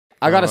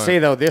I gotta say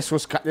though, this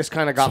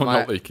kind of got So my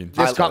not leaking.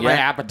 my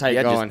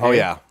appetite going. Oh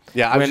yeah,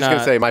 I was just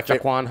gonna say my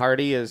Jaquan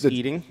Hardy is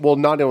eating. Well,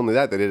 not only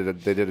that, they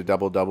did a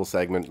double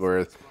segment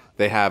where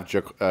they have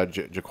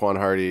Jaquan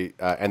Hardy,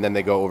 and then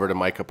they go over to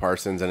Micah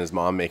Parsons and his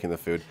mom making the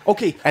food.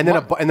 Okay, and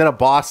then a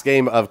boss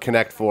game of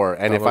Connect Four.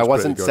 And if I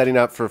wasn't setting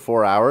up for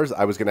 4 hours,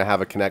 I was gonna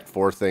have a Connect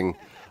Four thing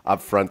up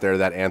front there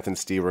that Anth and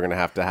Steve were going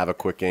to have a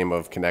quick game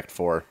of Connect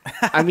Four.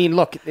 I mean,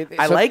 look,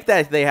 I like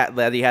that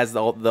that he has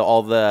all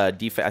the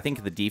defense. I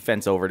think the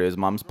defense over to his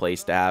mom's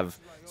place to have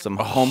some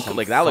home.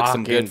 Like that looks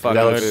some good fucking.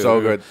 That looks so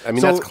good. I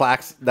mean, So-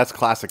 that's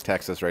classic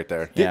Texas right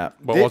there. Yeah.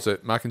 What was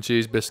it? Mac and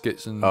cheese,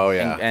 biscuits, and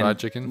yeah. fried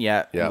chicken.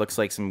 Yeah, Yeah. It looks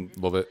like some.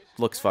 Love it.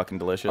 Looks fucking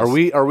delicious. Are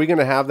we going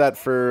to have that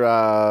for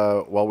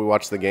while we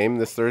watch the game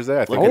this Thursday?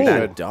 I think Look we at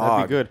that should.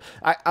 dog. that'd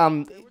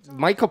be good.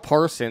 Micah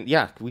Parsons.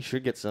 Yeah, we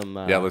should get some.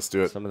 Let's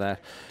do it. Some of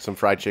that Some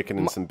fried chicken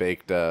and some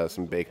baked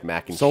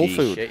mac and soul cheese.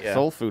 food. Shit, yeah.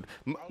 Soul food.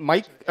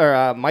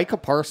 Micah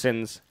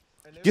Parsons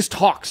just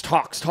talks.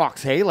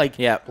 Hey,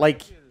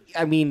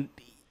 I mean,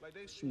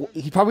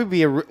 he'd probably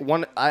be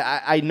one.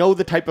 I know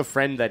the type of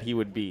friend that he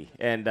would be,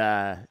 and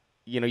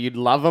you'd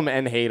love him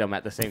and hate him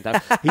at the same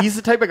time. He's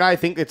the type of guy. I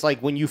think it's like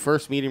when you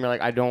first meet him, you're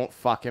like, I don't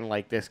fucking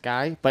like this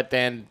guy, but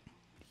then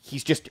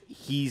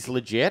he's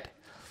legit.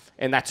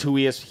 And that's who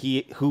he is.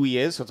 Who he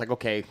is. So it's like,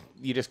 okay,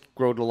 you just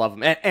grow to love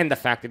him, and the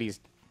fact that he's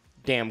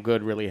damn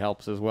good really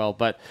helps as well.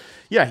 But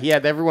yeah, he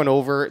had everyone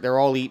over. They're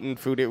all eating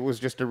food. It was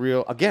just a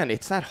real. Again,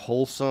 it's that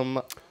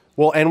wholesome.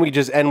 Well, and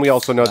we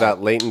also know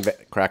that Leighton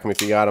crack him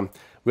if you got him.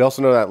 We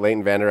also know that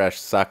Leighton Vander Esch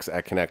sucks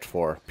at Connect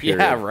Four. Period.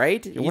 Yeah,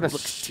 right. He What a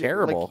looks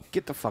terrible. Like,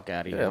 get the fuck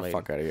out of here. Get the Leighton.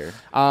 fuck out of here.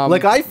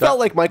 I felt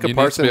like Micah You need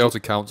to Parsons. be able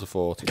to count to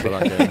 4 to put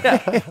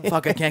that game.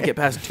 Fuck, I can't get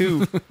past 2.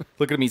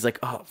 Look at him. He's like,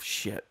 oh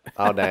shit.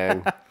 Oh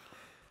dang.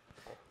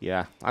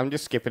 Yeah, I'm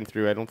just skipping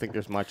through. I don't think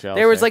there's much else.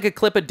 There was like a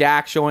clip of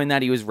Dak showing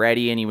that he was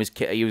ready and he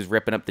was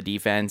ripping up the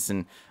defense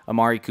and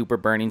Amari Cooper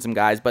burning some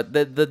guys. But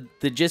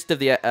the gist of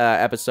the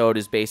episode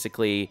is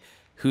basically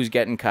who's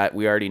getting cut.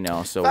 We already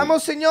know. So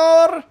Vamos,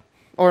 señor.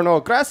 Or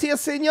no,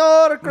 gracias,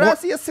 señor.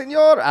 Gracias,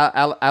 señor.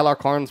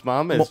 Alarcon's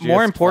mom is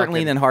more just importantly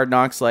fucking- than Hard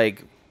Knocks,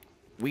 like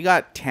we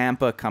got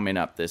Tampa coming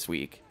up this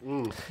week.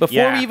 Before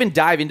Yeah. we even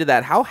dive into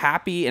that, how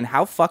happy and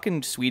how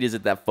fucking sweet is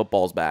it that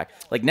football's back?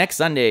 Like next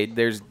Sunday,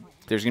 there's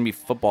gonna be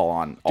football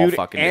on all Dude,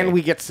 fucking and day.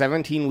 we get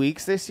 17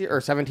 weeks this year, or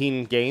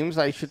 17 games,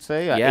 I should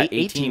say. Yeah, 18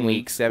 18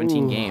 weeks,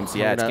 17 games.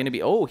 Yeah, it's I'm going to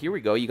be... Oh, here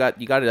we go. You got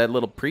a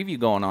little preview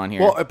going on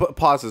here. Well,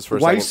 pause this for a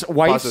second.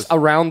 Wives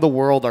around the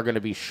world are going to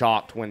be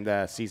shocked when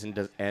the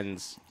season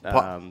ends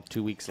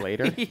 2 weeks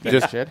later.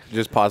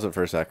 Just pause it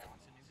for a sec.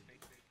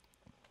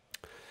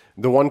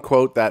 The one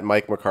quote that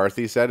Mike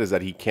McCarthy said is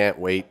that he can't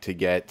wait to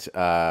get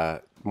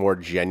more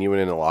genuine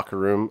in the locker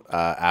room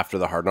after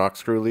the Hard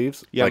Knocks crew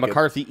leaves. Yeah, Like,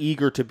 McCarthy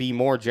eager to be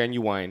more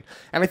genuine.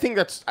 And I think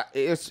that's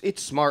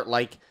it's smart.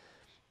 Like,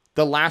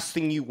 the last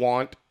thing you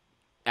want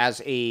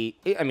as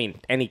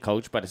any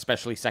coach, but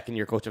especially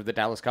second-year coach of the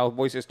Dallas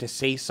Cowboys, is to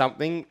say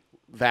something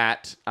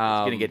that it's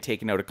going to get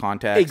taken out of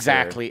context.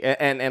 exactly,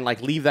 and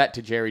like leave that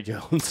to Jerry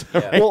Jones.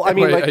 Yeah. Well, I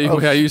mean,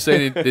 Wait, are you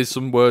saying there's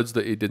some words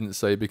that he didn't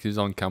say because he's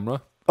on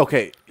camera?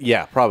 okay,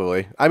 yeah,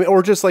 probably. I mean,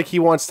 or just like he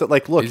wants to,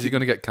 like, look. Is he going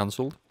to get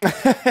cancelled?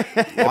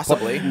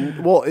 Possibly.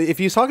 Well, if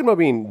he's talking about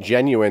being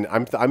genuine,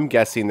 I'm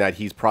guessing that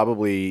he's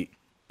probably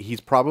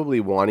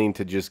wanting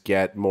to just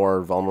get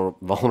more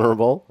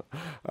vulnerable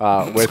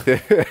with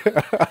it.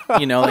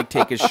 Like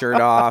take his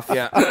shirt off.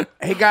 Yeah.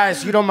 Hey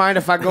guys, you don't mind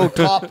if I go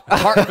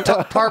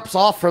tarps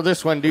off for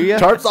this one, do you?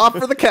 Tarps off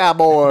for the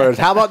Cowboys.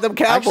 How about them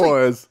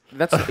Cowboys?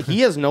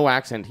 He has no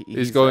accent.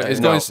 He's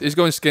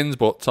going skins,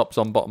 but tops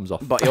on, bottoms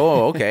off. But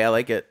okay, I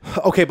like it.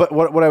 Okay, but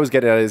what I was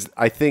getting at is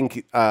I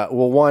think,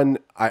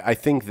 I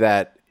think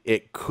that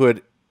it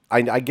could.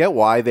 I get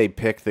why they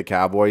picked the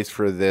Cowboys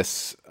for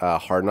this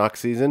Hard Knock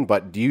season,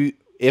 but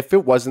if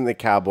it wasn't the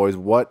Cowboys,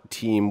 what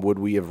team would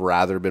we have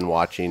rather been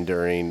watching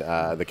during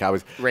the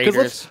Cowboys?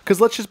 Raiders. Because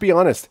let's just be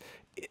honest.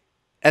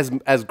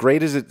 As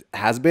great as it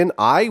has been,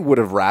 I would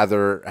have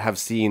rather have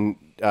seen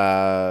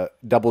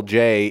Double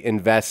J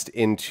invest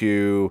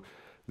into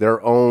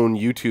their own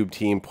YouTube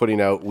team,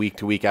 putting out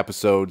week-to-week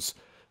episodes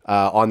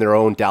on their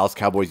own Dallas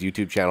Cowboys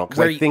YouTube channel. Because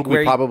I think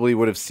we probably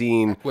would have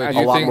seen a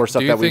lot more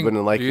stuff that we've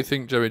been liking. Do you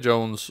think Jerry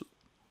Jones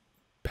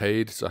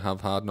paid to have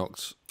Hard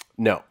Knocks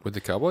No. with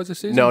the Cowboys this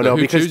season? No,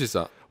 Who because chooses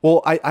that?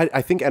 Well,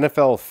 I think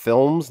NFL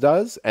Films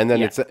does, and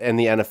then it's in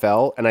the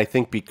NFL, and I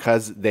think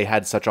because they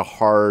had such a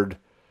hard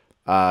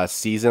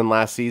season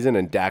last season,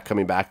 and Dak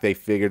coming back, they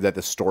figured that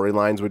the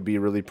storylines would be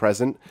really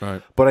present.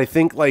 Right. But I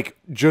think like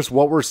just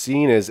what we're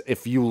seeing is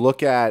if you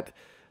look at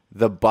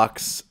the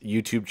Bucks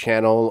YouTube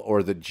channel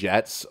or the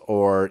Jets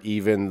or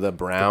even the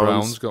Browns,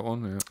 Browns got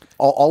one. Yeah.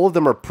 all of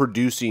them are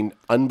producing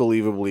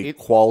unbelievably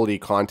quality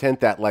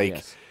content that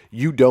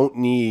you don't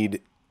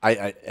need.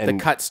 The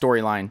cut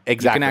storyline.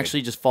 Exactly. You can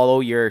actually just follow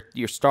your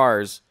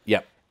stars.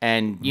 Yep.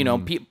 And,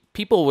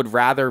 people would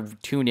rather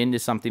tune into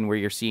something where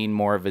you're seeing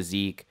more of a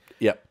Zeke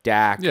Yep.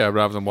 Dak. Yeah,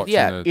 rather than watching.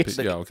 Yeah,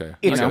 Okay.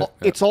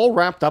 It's all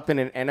wrapped up in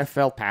an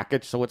NFL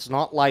package, so it's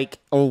not like,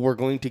 oh, we're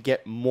going to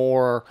get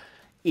more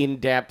in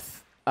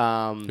depth.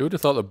 Who would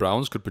have thought the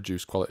Browns could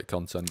produce quality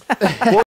content?